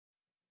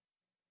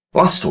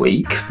Last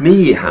week,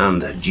 me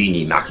and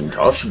Jeanie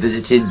McIntosh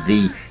visited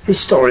the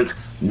historic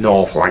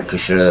North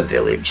Lancashire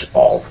village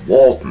of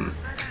Warton.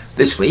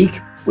 This week,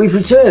 we've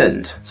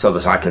returned so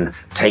that I can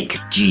take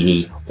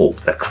Jeanie up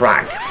the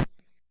crag.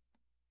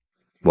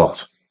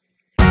 What?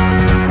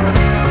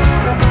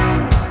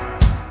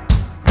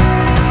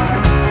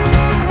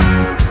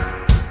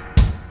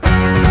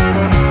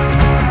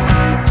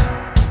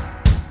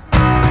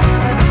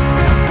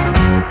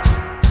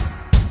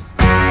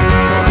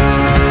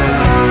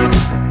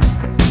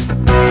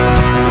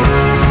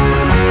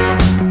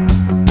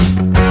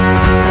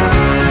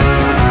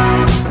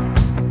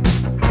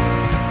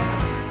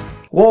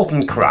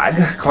 Warton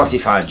Crag,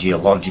 classified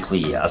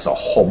geologically as a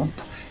hump,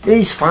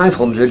 is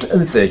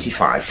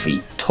 535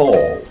 feet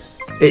tall.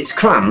 It's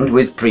crammed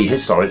with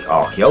prehistoric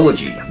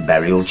archaeology,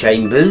 burial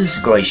chambers,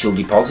 glacial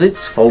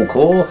deposits,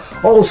 folklore,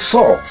 all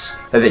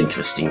sorts of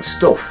interesting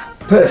stuff.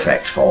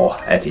 Perfect for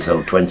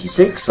episode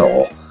 26,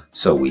 or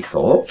so we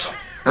thought.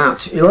 At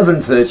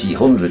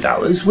 11:30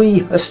 hours,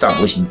 we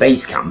established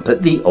base camp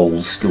at the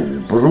Old School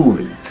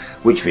Brewery,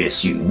 which we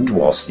assumed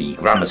was the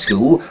grammar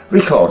school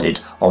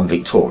recorded on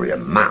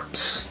Victorian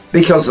maps.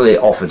 Because they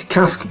offered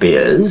cask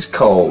beers,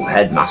 called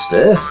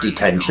headmaster,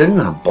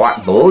 detention,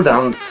 blackboard,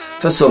 and,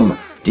 for some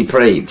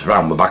depraved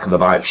round the back of the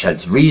bike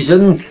shed's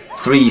reason,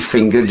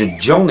 three-fingered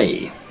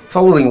Johnny.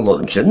 Following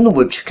luncheon,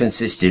 which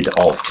consisted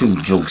of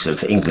 2 jugs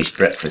of English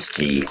breakfast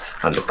tea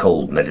and a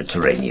cold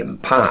Mediterranean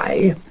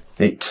pie,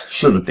 it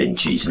should have been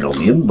cheese and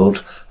onion,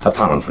 but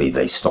apparently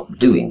they stopped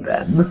doing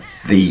them,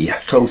 the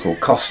total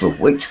cost of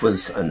which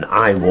was an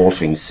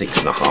eye-watering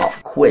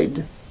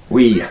 £6.50,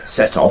 we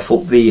set off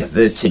up the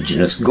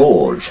vertiginous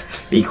gorge,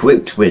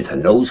 equipped with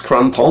nose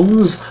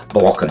crampons,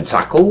 block and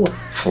tackle,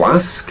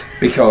 flask,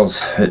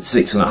 because at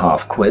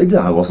 £6.50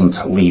 I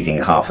wasn't leaving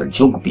half a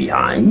jug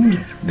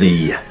behind,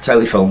 the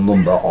telephone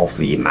number of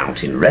the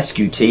mountain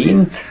rescue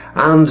team,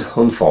 and,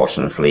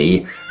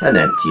 unfortunately, an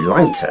empty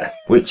lighter,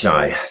 which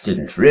I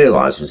didn't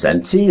realise was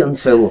empty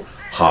until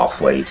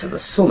halfway to the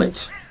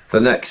summit. The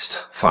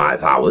next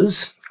 5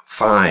 hours,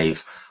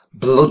 5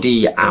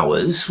 bloody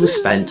hours, were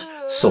spent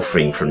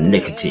suffering from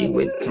nicotine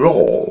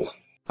withdrawal.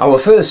 Our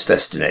first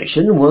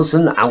destination was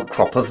an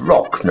outcrop of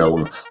rock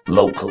known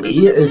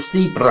locally as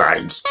the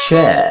Bride's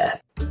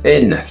Chair.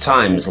 In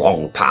times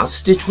long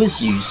past, it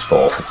was used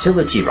for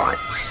fertility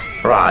rites,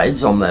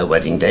 brides on their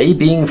wedding day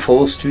being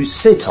forced to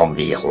sit on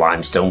the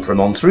limestone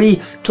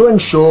promontory to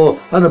ensure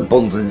an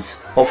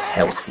abundance of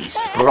healthy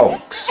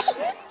sprogs.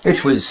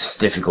 It was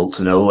difficult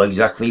to know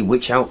exactly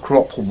which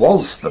outcrop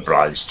was the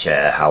Bride's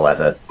Chair,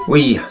 however.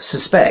 We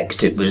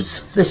suspect it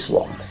was this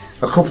one.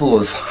 A couple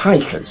of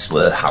hikers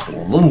were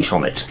having lunch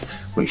on it,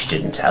 which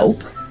didn't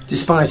help.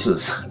 Despite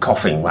us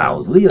coughing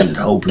loudly and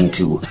hoping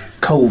to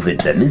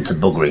COVID them into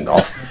buggering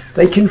off,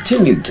 they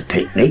continued to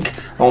picnic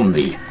on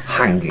the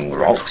hanging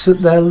rocks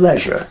at their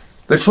leisure.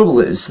 The trouble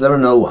is, there are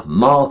no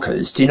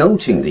markers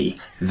denoting the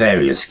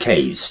various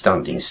caves,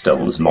 standing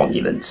stones,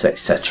 monuments,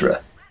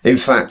 etc. In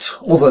fact,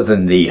 other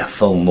than the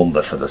phone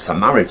number for the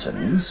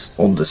Samaritans,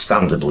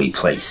 understandably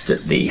placed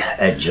at the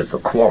edge of the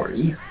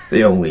quarry,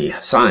 the only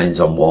signs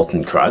on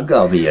Warton Crag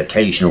are the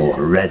occasional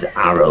red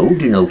arrow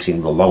denoting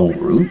the long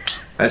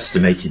route,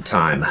 estimated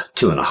time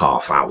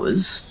 2.5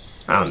 hours,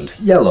 and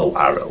yellow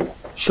arrow,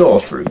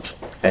 short route,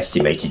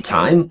 estimated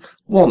time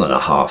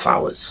 1.5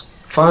 hours.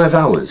 5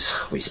 hours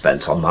we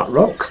spent on that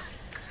rock.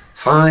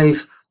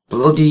 5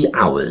 bloody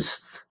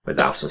hours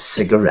without a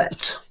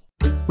cigarette.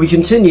 We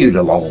continued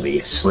along the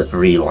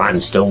slippery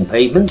limestone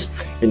pavement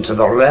into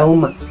the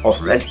realm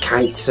of red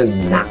kites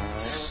and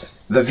gnats.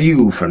 The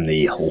view from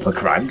the upper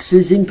crags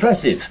is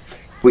impressive,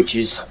 which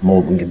is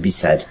more than can be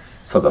said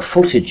for the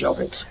footage of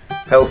it.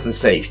 Health and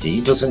safety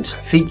doesn't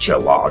feature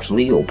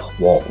largely up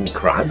Warton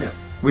Crag.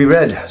 We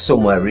read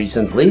somewhere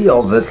recently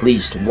of at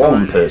least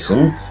one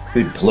person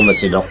who'd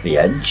plummeted off the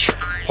edge,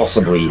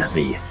 possibly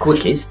the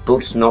quickest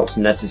but not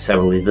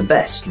necessarily the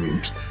best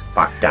route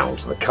back down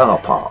to the car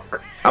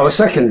park. Our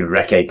second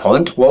recce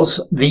point was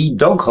the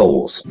dog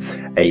holes,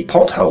 a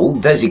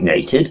pothole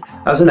designated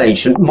as an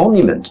ancient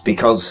monument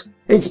because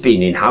it's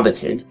been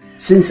inhabited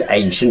since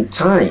ancient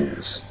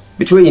times.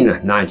 Between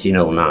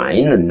 1909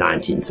 and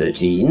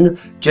 1913,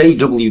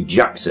 J.W.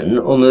 Jackson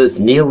unearthed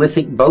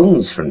Neolithic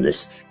bones from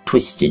this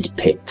twisted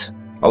pit,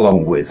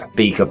 along with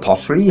beaker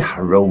pottery,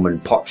 Roman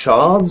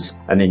potsherds,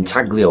 an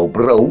intaglio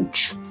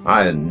brooch,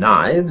 iron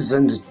knives,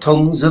 and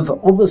tons of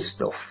other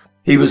stuff.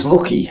 He was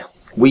lucky.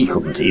 We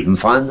couldn't even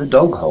find the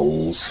dog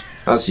holes.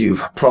 As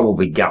you've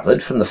probably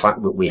gathered from the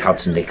fact that we had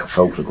to nick a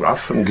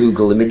photograph from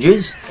Google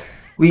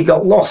Images, we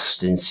got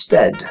lost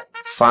instead.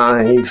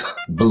 5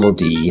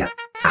 bloody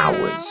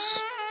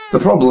hours. The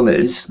problem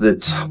is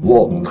that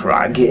Warton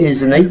Crag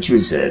is a nature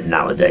reserve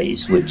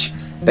nowadays, which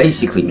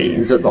basically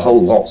means that the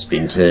whole lot's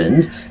been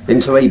turned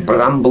into a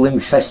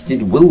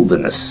bramble-infested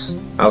wilderness.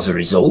 As a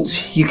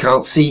result, you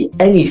can't see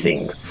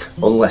anything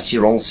unless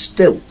you're on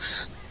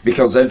stilts,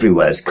 because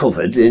everywhere's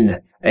covered in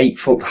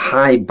 8-foot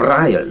high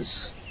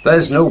briars.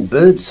 There's no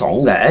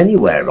birdsong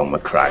anywhere on the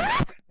crag,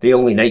 The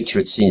only nature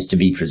it seems to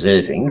be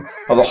preserving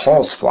are the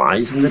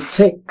horseflies and the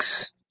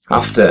ticks.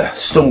 After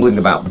stumbling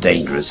about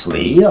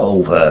dangerously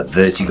over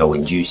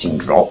vertigo-inducing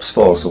drops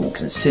for some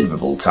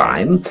considerable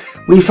time,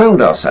 we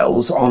found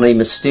ourselves on a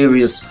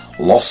mysterious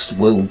Lost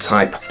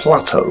World-type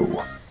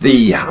plateau.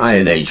 The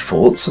Iron Age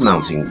fort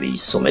surmounting the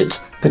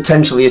summit,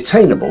 potentially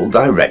attainable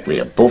directly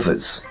above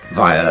us,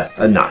 via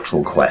a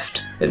natural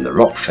cleft in the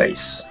rock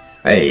face.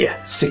 A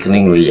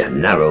sickeningly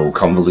narrow,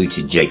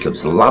 convoluted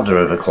Jacob's ladder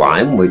of a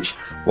climb which,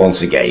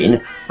 once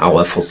again,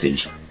 our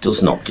footage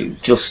does not do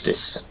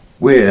justice.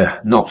 We're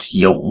not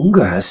young,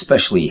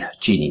 especially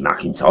Jeanie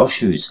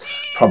McIntosh, who's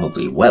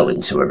probably well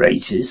into her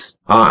 80s.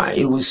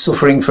 I was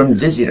suffering from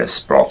dizziness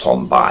brought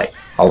on by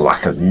a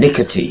lack of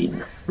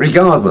nicotine.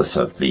 Regardless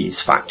of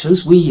these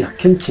factors, we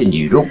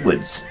continued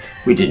upwards.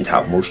 We didn't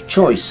have much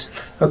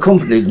choice,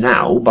 accompanied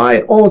now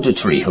by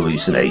auditory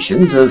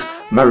hallucinations of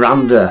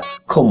Miranda,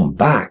 come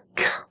back.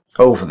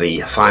 Over the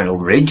final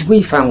ridge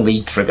we found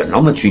the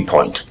trigonometry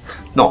point,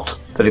 not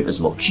that it was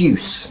much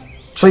use.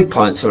 Trig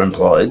points are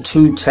employed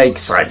to take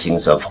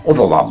sightings of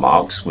other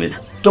landmarks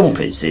with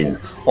dumpies in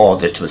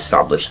order to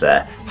establish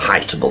their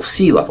height above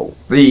sea level.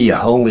 The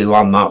only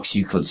landmarks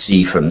you could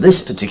see from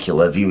this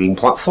particular viewing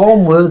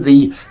platform were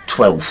the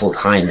 12-foot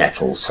high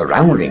nettles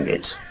surrounding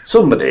it.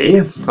 Somebody,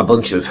 a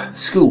bunch of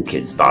school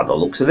kids by the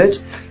looks of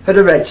it, had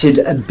erected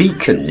a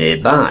beacon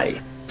nearby,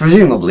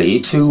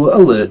 presumably to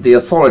alert the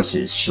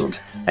authorities should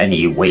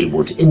any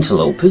wayward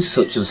interlopers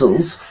such as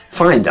us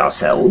find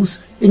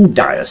ourselves in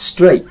dire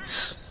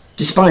straits.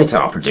 Despite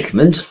our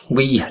predicament,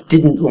 we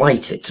didn't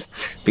light it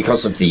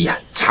because of the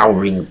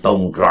towering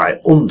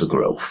bone-dry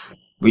undergrowth.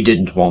 We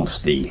didn't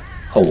want the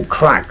whole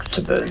crag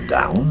to burn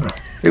down.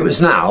 It was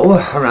now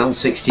around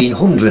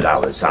 1600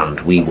 hours and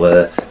we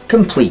were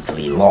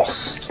completely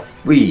lost.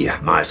 We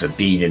might have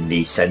been in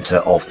the centre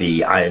of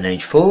the Iron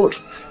Age fort.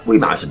 We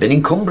might have been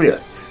in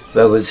Cumbria.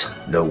 There was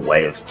no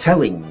way of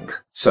telling.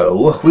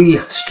 So we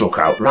struck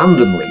out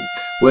randomly,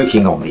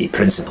 working on the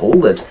principle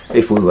that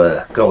if we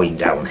were going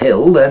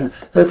downhill, then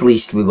at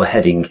least we were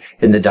heading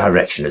in the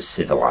direction of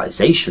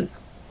civilization.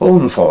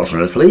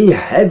 Unfortunately,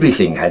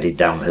 everything headed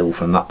downhill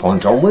from that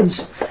point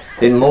onwards,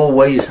 in more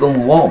ways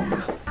than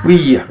one.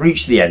 We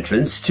reached the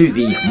entrance to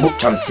the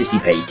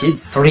much-anticipated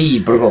Three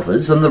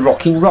Brothers and the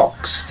Rocking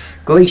Rocks,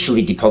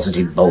 glacially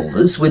deposited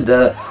boulders with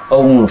their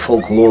own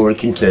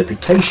folkloric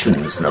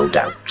interpretations, no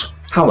doubt.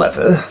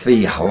 However,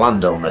 the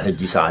landowner had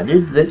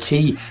decided that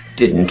he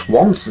didn't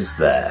want us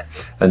there,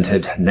 and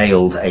had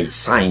nailed a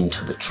sign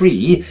to the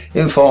tree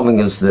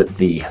informing us that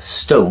the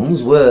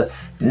stones were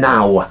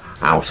now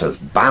out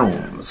of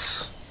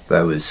bounds.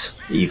 There was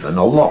even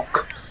a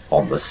lock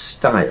on the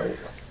stile.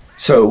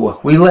 So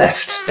we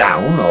left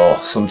down, or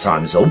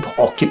sometimes up,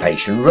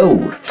 Occupation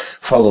Road,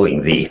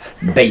 following the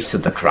base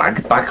of the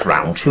crag back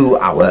round to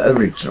our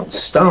original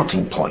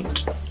starting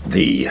point.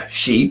 The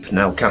sheep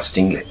now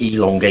casting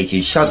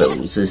elongated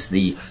shadows as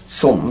the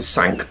sun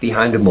sank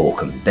behind a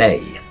Morecambe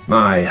Bay,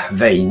 my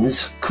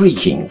veins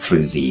creaking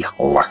through the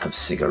lack of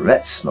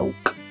cigarette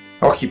smoke.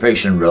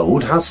 Occupation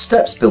Road has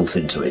steps built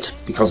into it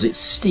because it's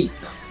steep.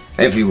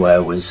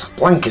 Everywhere was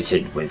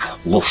blanketed with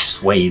lush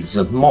swathes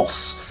of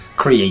moss,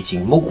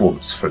 creating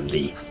mugwumps from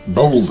the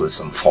boulders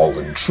and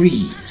fallen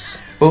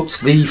trees.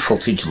 But the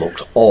footage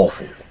looked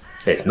awful.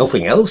 If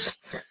nothing else,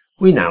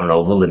 we now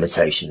know the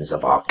limitations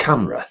of our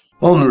camera.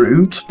 En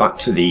route back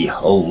to the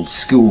old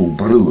school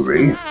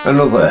brewery,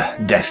 another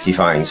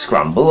death-defying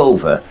scramble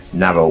over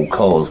narrow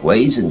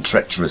causeways and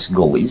treacherous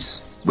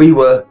gullies, we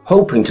were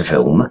hoping to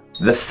film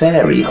the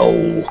Fairy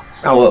Hole,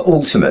 our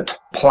ultimate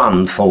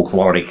planned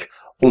folkloric,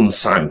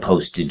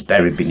 unsignposted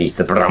buried beneath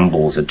the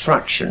brambles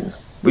attraction.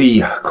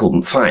 We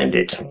couldn't find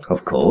it,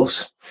 of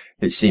course.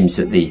 It seems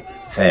that the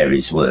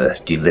fairies were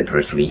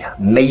deliberately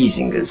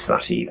mazing us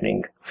that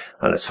evening,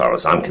 and as far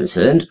as I'm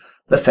concerned,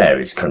 the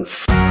fairies can